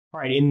All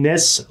right, in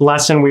this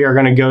lesson, we are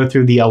going to go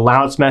through the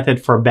allowance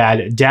method for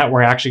bad debt.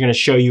 We're actually going to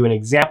show you an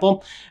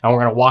example, and we're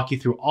going to walk you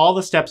through all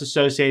the steps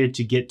associated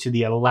to get to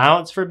the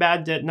allowance for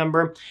bad debt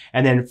number.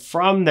 And then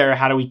from there,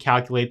 how do we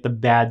calculate the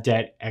bad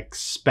debt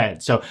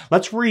expense? So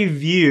let's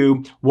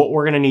review what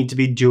we're going to need to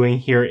be doing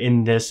here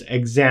in this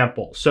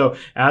example. So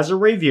as a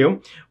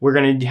review, we're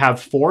going to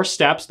have 4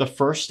 steps. The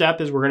first step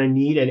is we're going to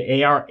need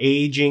an AR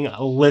aging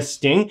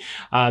listing.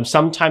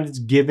 Sometimes it's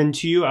given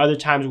to you. Other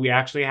times we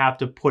actually have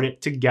to put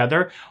it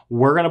together.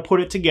 We're going to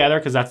put it together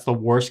because that's the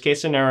worst case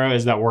scenario,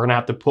 is that we're going to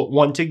have to put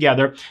one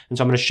together. And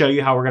so I'm going to show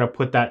you how we're going to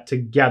put that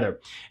together.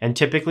 And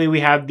typically we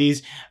have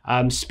these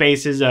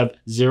spaces of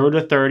 0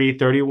 to 30,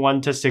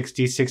 31 to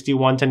 60,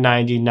 61 to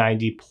 90,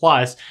 90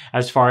 plus,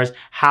 as far as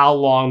how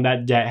long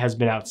that debt has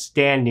been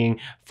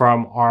outstanding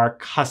from our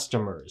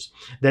customers.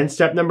 Then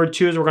step number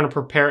 2 is we're going to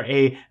prepare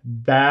a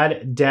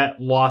bad debt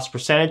loss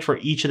percentage for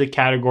each of the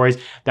categories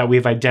that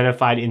we've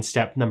identified in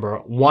step number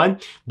 1.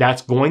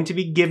 That's going to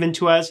be given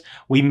to us.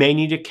 We may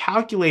need to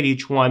calculate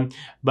each one,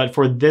 but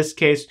for this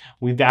case,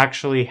 we've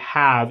actually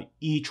have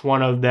each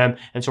one of them.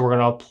 And so we're going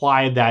to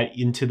apply that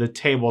into the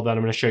table that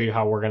I'm going to show you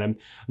how we're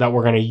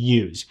going to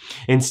use.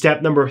 In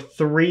step number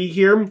 3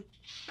 here,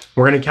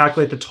 we're going to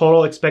calculate the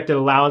total expected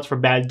allowance for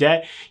bad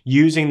debt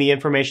using the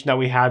information that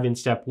we have in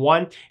step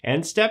 1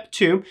 and step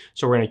 2.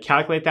 So we're going to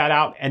calculate that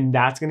out, and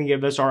that's going to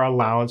give us our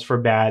allowance for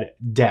bad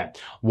debt.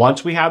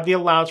 Once we have the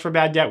allowance for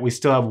bad debt, we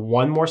still have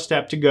one more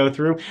step to go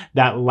through.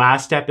 That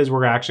last step is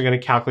we're actually going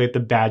to calculate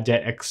the bad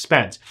debt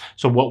expense.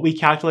 So what we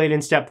calculate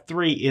in step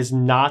 3 is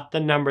not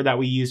the number that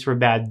we use for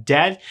bad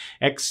debt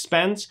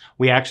expense.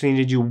 We actually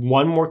need to do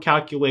one more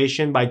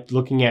calculation by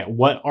looking at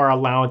what our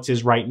allowance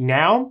is right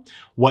now.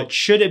 What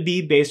should it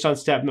be based on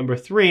step number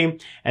 3,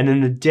 and then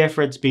the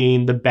difference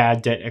being the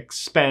bad debt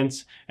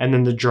expense, and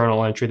then the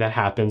journal entry that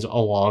happens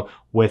along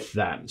with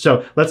that.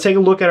 So let's take a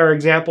look at our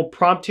example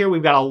prompt here.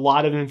 We've got a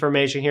lot of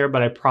information here,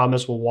 but I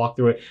promise we'll walk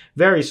through it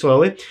very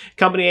slowly.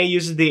 Company A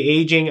uses the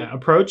aging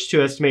approach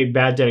to estimate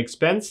bad debt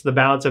expense. The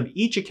balance of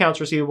each accounts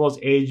receivable is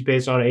aged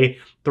based on a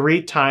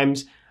 3 time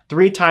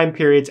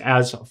periods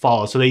as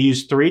follows. So they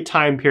use 3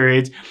 time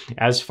periods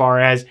as far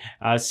as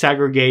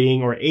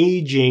segregating or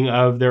aging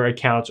of their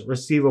accounts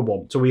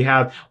receivable. So we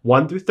have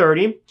 1 through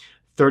 30,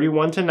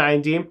 31 to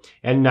 90,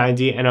 and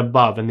 90 and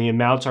above. And the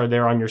amounts are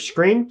there on your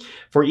screen.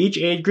 For each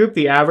age group,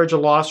 the average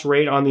loss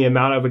rate on the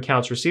amount of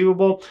accounts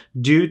receivable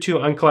due to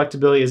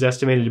uncollectability is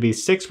estimated to be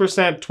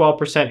 6%,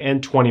 12%,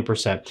 and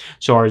 20%.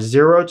 So our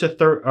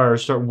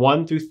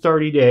 1 through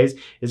 30 days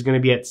is going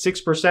to be at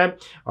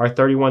 6%. Our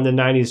 31 to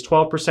 90 is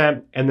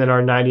 12%. And then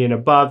our 90 and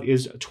above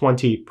is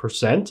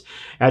 20%.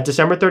 At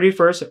December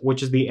 31st,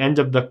 which is the end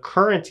of the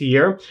current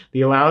year,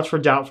 the allowance for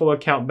doubtful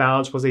account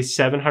balance was a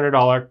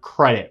 $700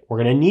 credit.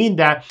 We're going to need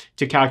that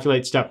to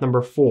calculate step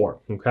number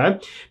 4, okay?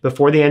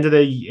 Before the end of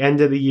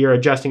the year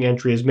adjusting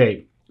entry is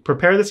made.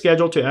 Prepare the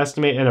schedule to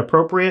estimate an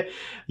appropriate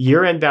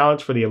year-end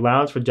balance for the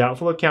allowance for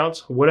doubtful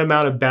accounts. What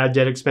amount of bad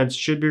debt expense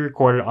should be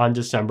recorded on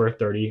December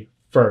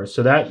 31st?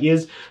 So that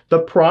is the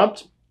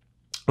prompt.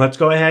 Let's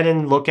go ahead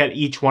and look at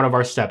each one of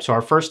our steps. So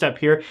our first step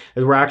here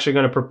is we're actually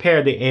going to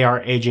prepare the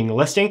AR aging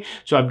listing.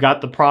 So I've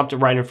got the prompt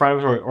right in front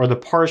of us, or the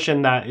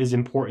portion that is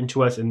important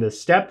to us in this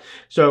step.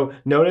 So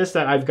notice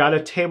that I've got a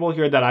table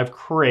here that I've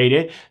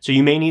created. So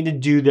you may need to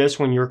do this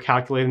when you're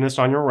calculating this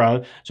on your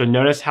own. So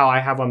notice how I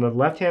have on the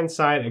left-hand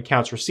side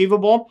accounts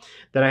receivable.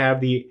 Then I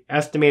have the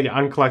estimated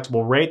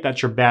uncollectible rate.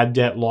 That's your bad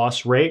debt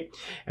loss rate.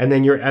 And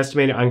then your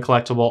estimated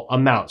uncollectible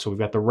amount. So we've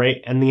got the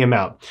rate and the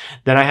amount.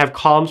 Then I have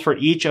columns for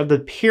each of the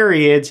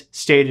periods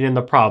stated in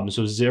the problem.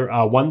 So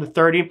 1 to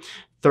 30,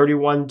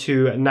 31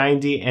 to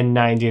 90, and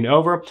 90 and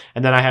over.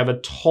 And then I have a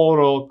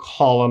total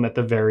column at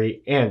the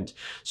very end.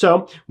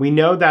 So we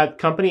know that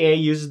company A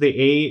uses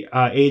the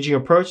aging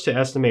approach to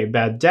estimate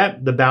bad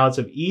debt. The balance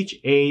of each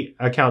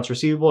accounts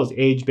receivable is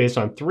aged based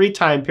on 3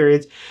 time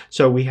periods.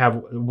 So we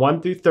have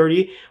 1 through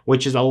 30,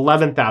 which is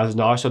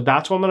 $11,000. So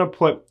that's what I'm going to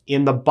put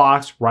in the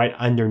box right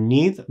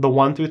underneath the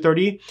 1 through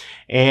 30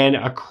 and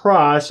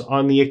across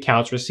on the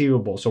accounts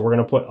receivable. So we're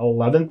going to put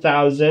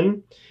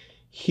 11,000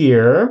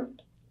 here.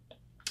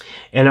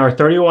 And our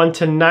 31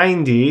 to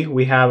 90,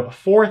 we have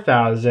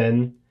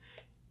 4,000.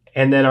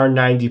 And then our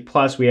 90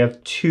 plus, we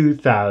have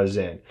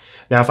 2,000.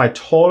 Now, if I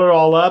total it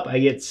all up, I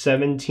get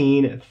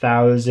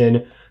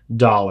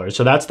 $17,000.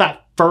 So that's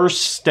that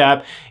first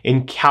step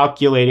in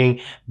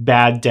calculating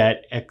bad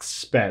debt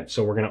expense.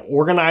 So we're going to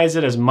organize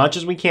it as much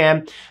as we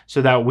can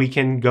so that we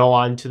can go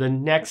on to the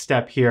next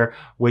step here,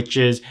 which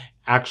is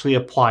actually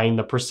applying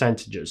the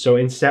percentages. So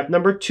in step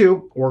number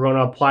 2, we're going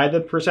to apply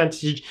the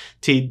percentage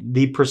to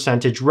the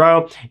percentage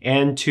row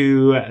and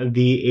to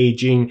the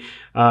aging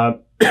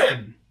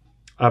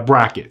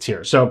brackets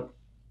here. So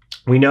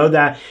we know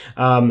that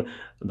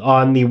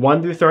on the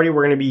 1 through 30,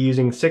 we're going to be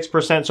using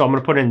 6%. So I'm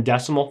going to put it in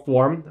decimal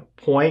form,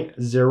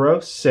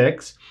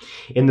 0.06.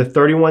 In the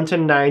 31 to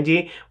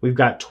 90, we've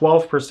got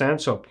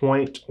 12%, so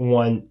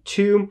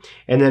 0.12.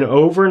 And then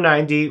over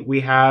 90,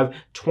 we have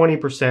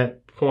 20%,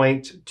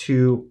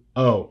 0.20.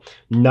 owe.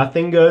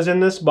 Nothing goes in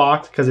this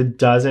box because it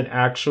doesn't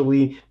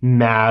actually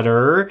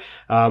matter.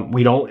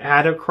 We don't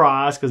add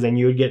across because then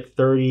you would get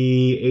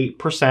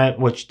 38%,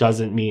 which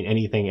doesn't mean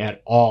anything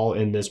at all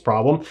in this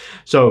problem.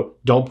 So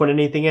don't put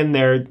anything in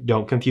there.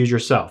 Don't confuse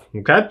yourself,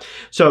 okay?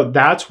 So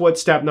that's what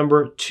step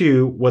number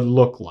 2 would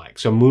look like.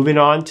 So moving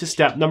on to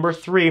step number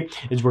 3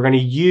 is we're going to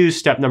use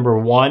step number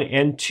 1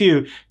 and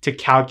 2 to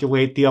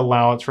calculate the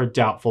allowance for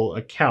doubtful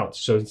accounts.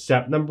 So in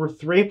step number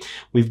 3,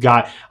 we've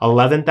got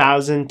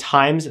 11,000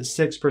 times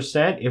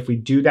 6%. If we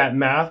do that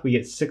math, we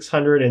get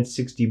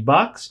 660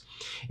 bucks.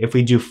 If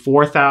we do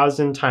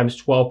 4,000 times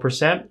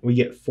 12%, we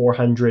get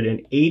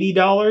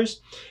 $480.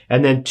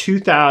 And then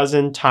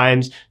 2,000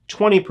 times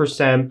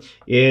 20%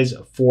 is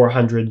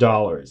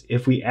 $400.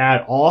 If we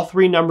add all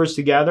three numbers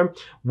together,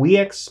 we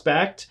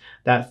expect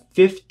that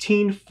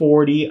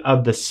 $1,540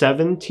 of the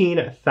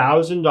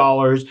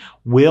 $17,000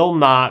 will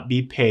not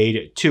be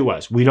paid to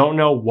us. We don't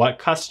know what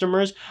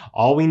customers.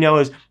 All we know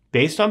is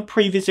based on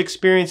previous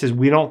experiences,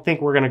 we don't think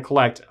we're going to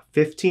collect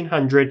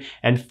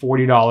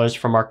 $1,540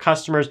 from our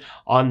customers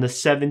on the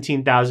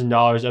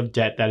 $17,000 of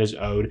debt that is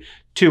owed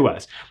to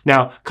us.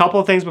 Now, a couple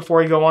of things before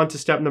we go on to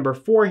step number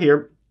 4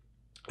 here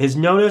is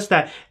notice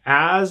that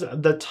as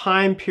the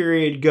time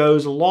period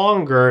goes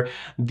longer,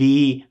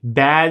 the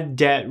bad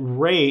debt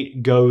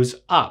rate goes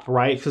up,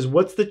 right? Because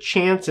what's the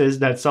chances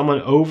that someone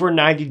over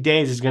 90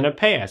 days is going to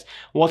pay us?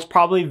 Well, it's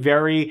probably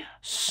very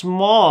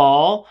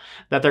small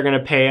that they're going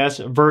to pay us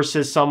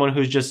versus someone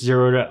who's just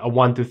 0 to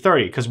 1 through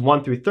 30, because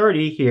 1 through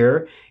 30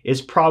 here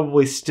is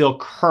probably still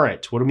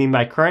current. What do I mean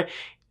by current?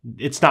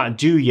 It's not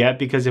due yet,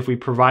 because if we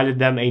provided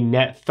them a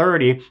net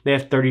 30, they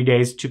have 30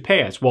 days to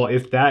pay us. Well,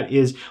 if that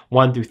is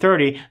 1 through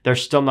 30, they're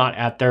still not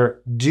at their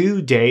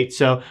due date.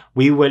 So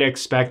we would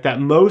expect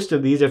that most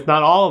of these, if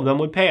not all of them,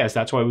 would pay us.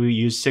 That's why we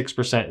use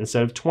 6%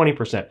 instead of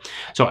 20%.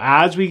 So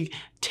as we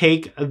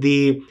take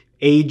the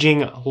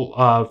aging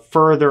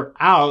further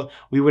out,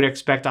 we would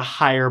expect a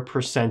higher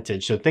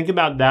percentage. So think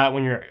about that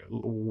when you're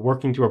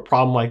working through a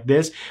problem like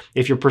this.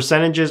 If your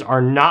percentages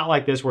are not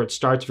like this, where it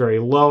starts very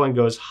low and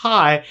goes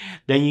high,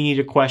 then you need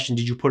to question,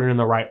 did you put it in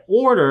the right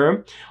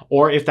order?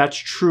 Or if that's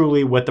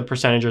truly what the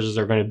percentages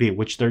are going to be,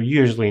 which they're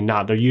usually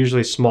not. They're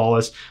usually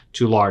smallest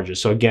to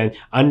largest. So again,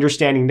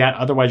 understanding that,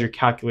 otherwise your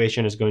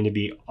calculation is going to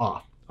be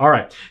off. All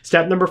right,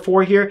 step number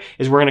 4 here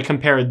is we're going to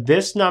compare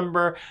this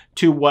number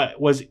to what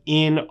was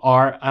in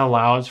our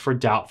allowance for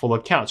doubtful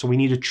accounts. So we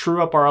need to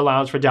true up our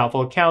allowance for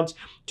doubtful accounts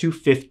to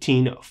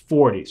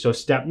 1,540. So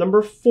step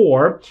number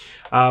 4,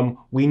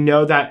 we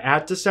know that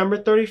at December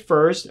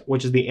 31st,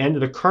 which is the end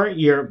of the current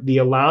year, the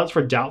allowance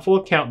for doubtful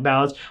account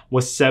balance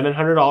was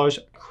 $700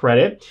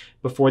 credit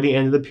before the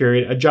end of the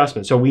period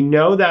adjustment. So we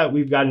know that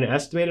we've got an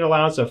estimated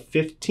allowance of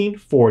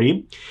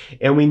 1,540,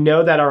 and we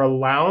know that our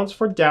allowance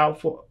for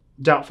doubtful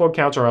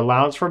accounts, or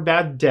allowance for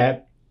bad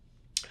debt,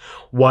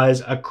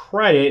 was a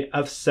credit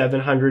of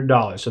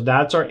 $700. So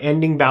that's our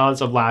ending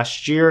balance of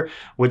last year,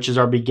 which is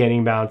our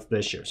beginning balance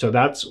this year. So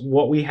that's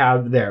what we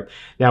have there.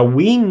 Now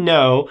we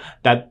know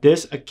that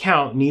this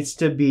account needs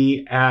to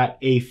be at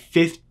a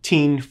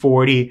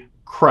 1,540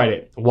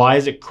 credit. Why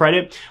is it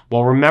credit?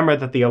 Well, remember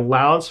that the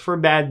allowance for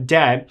bad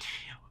debt,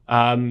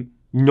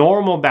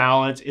 normal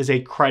balance is a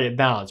credit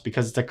balance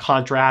because it's a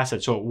contra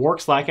asset. So it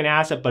works like an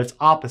asset, but it's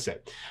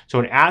opposite. So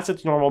an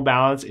asset's normal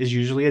balance is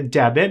usually a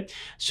debit.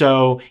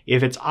 So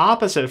if it's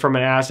opposite from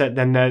an asset,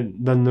 then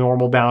the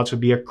normal balance would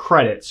be a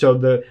credit. So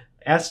the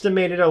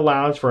estimated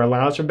allowance for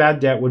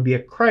bad debt would be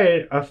a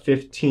credit of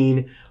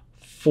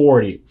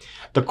 1,540.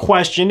 The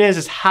question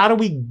is how do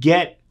we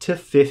get to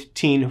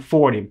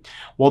 1,540?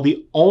 Well,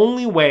 the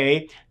only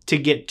way to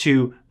get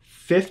to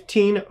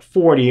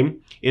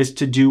 1,540 is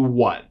to do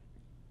what?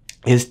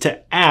 Is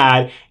to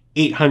add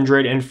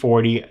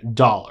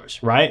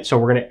 $840, right? So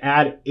we're going to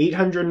add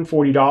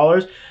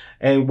 $840,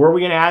 and where are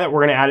we going to add it?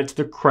 We're going to add it to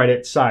the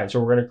credit side. So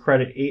we're going to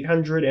credit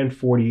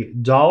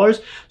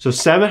 $840. So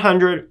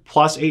 700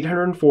 plus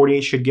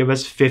 840 should give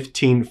us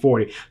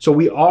 1,540. So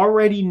we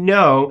already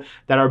know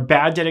that our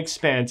bad debt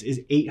expense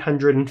is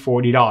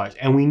 $840,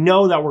 and we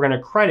know that we're going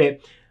to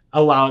credit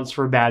allowance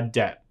for bad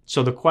debt.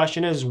 So the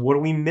question is, what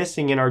are we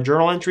missing in our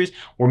journal entries?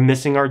 We're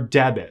missing our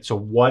debit. So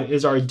what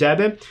is our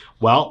debit?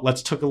 Well,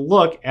 let's take a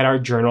look at our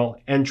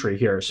journal entry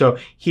here. So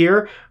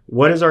here,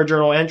 what is our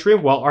journal entry?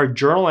 Well, our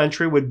journal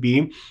entry would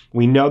be,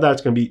 we know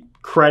that's going to be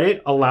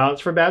credit allowance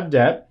for bad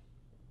debt.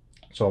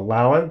 So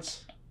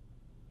allowance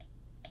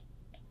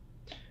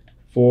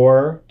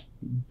for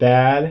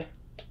bad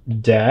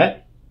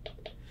debt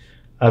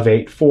of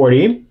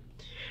 $840.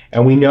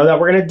 And we know that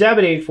we're going to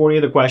debit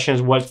 $840. The question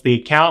is, what's the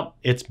account?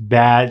 It's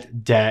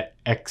bad debt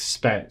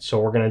expense. So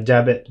we're going to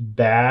debit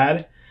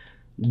bad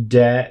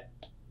debt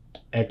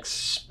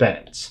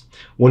expense.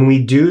 When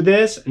we do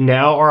this,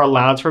 now our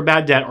allowance for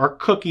bad debt, our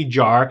cookie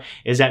jar,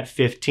 is at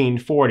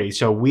 1,540.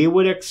 So we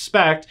would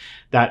expect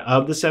that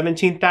of the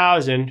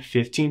 17,000,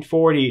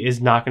 1,540 is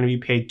not going to be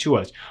paid to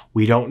us.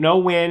 We don't know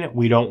when,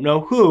 we don't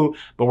know who,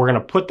 but we're going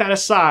to put that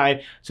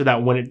aside so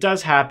that when it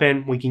does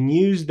happen, we can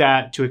use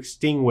that to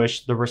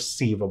extinguish the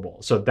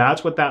receivable. So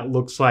that's what that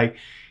looks like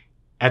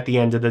at the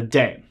end of the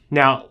day.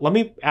 Now, let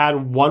me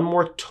add one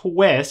more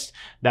twist.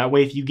 That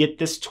way, if you get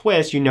this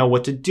twist, you know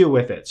what to do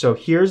with it. So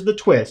here's the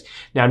twist.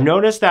 Now,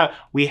 notice that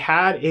we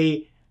had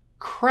a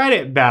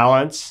credit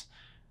balance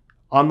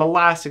on the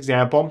last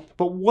example,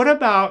 but what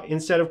about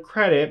instead of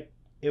credit,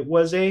 it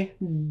was a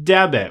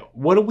debit?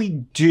 What do we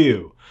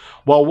do?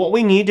 Well, what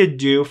we need to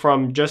do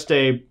from just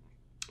an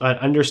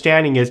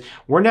understanding is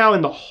we're now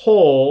in the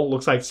hole,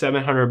 looks like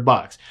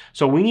 $700.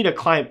 So we need to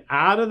climb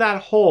out of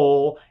that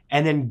hole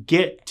and then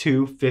get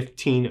to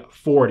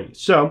 1540.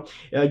 So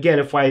again,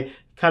 if I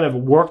kind of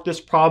work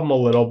this problem a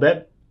little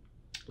bit,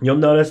 you'll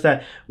notice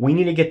that we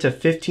need to get to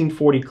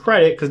 1540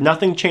 credit because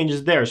nothing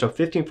changes there. So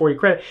 1540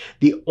 credit,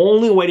 the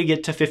only way to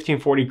get to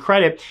 1540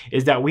 credit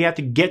is that we have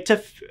to get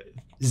to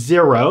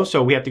 0.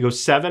 So we have to go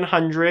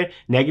 700,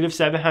 negative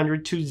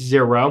 700 to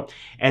 0.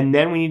 And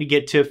then we need to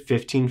get to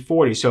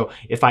 1540. So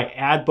if I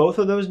add both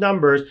of those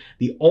numbers,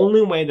 the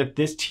only way that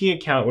this T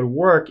account would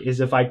work is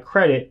if I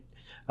credit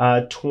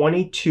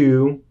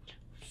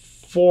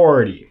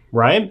 2240,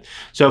 right?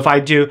 So if I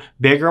do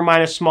bigger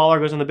minus smaller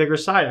goes on the bigger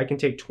side, I can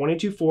take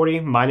 2240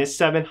 minus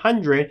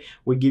 700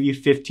 would give you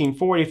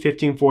 1540,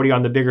 1540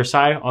 on the bigger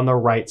side on the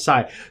right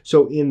side.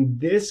 So in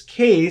this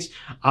case,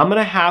 I'm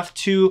gonna have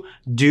to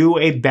do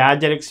a bad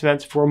debt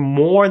expense for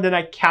more than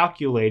I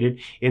calculated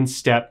in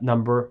step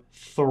number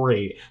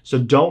 3. So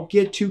don't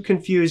get too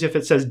confused if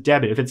it says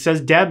debit. If it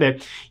says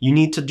debit, you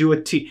need to do a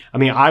T. I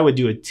mean, I would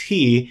do a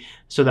T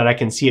so that I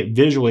can see it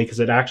visually because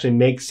it actually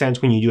makes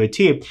sense when you do a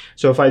T.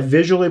 So if I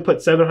visually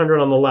put 700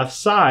 on the left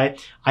side,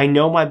 I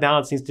know my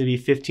balance needs to be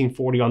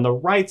 1540 on the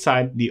right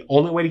side. The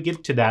only way to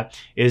get to that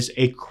is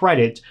a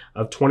credit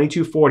of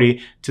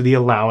 2240 to the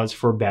allowance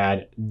for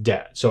bad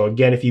debt. So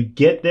again, if you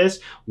get this,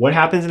 what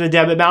happens in a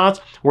debit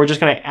balance? We're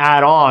just going to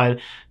add on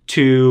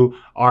to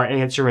our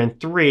answer in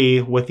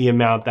 3 with the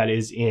amount that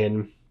is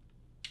in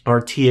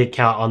our T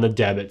account on the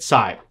debit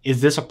side.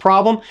 Is this a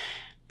problem?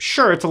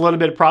 Sure, it's a little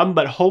bit of a problem,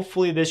 but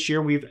hopefully this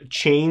year we've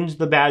changed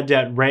the bad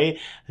debt rate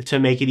to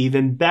make it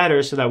even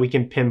better so that we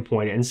can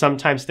pinpoint it. And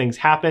sometimes things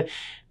happen.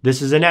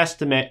 This is an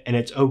estimate and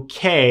it's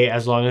okay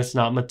as long as it's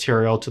not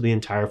material to the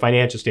entire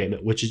financial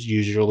statement, which is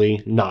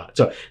usually not.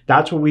 So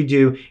that's what we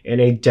do in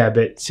a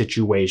debit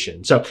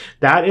situation. So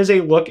that is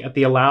a look at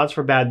the allowance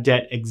for bad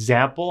debt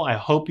example. I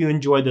hope you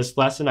enjoyed this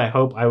lesson. I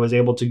hope I was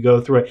able to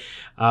go through it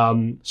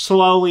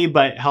slowly,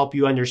 but help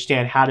you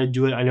understand how to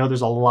do it. I know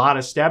there's a lot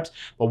of steps,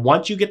 but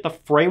once you get the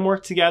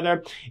framework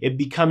together, it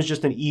becomes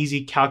just an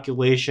easy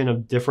calculation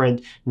of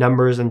different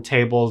numbers and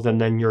tables,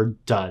 and then you're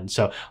done.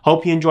 So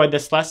hope you enjoyed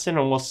this lesson,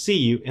 and we'll see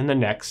you in the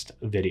next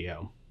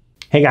video.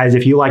 Hey guys,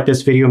 if you like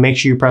this video, make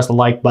sure you press the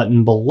like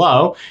button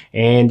below.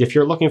 And if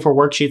you're looking for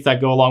worksheets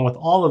that go along with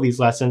all of these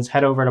lessons,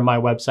 head over to my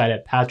website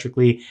at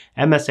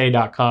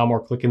patrickleemsa.com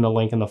or clicking the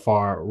link in the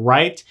far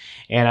right.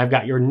 And I've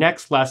got your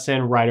next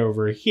lesson right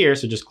over here.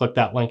 So just click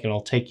that link and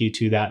it'll take you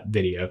to that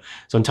video.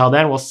 So until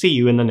then, we'll see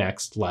you in the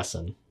next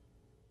lesson.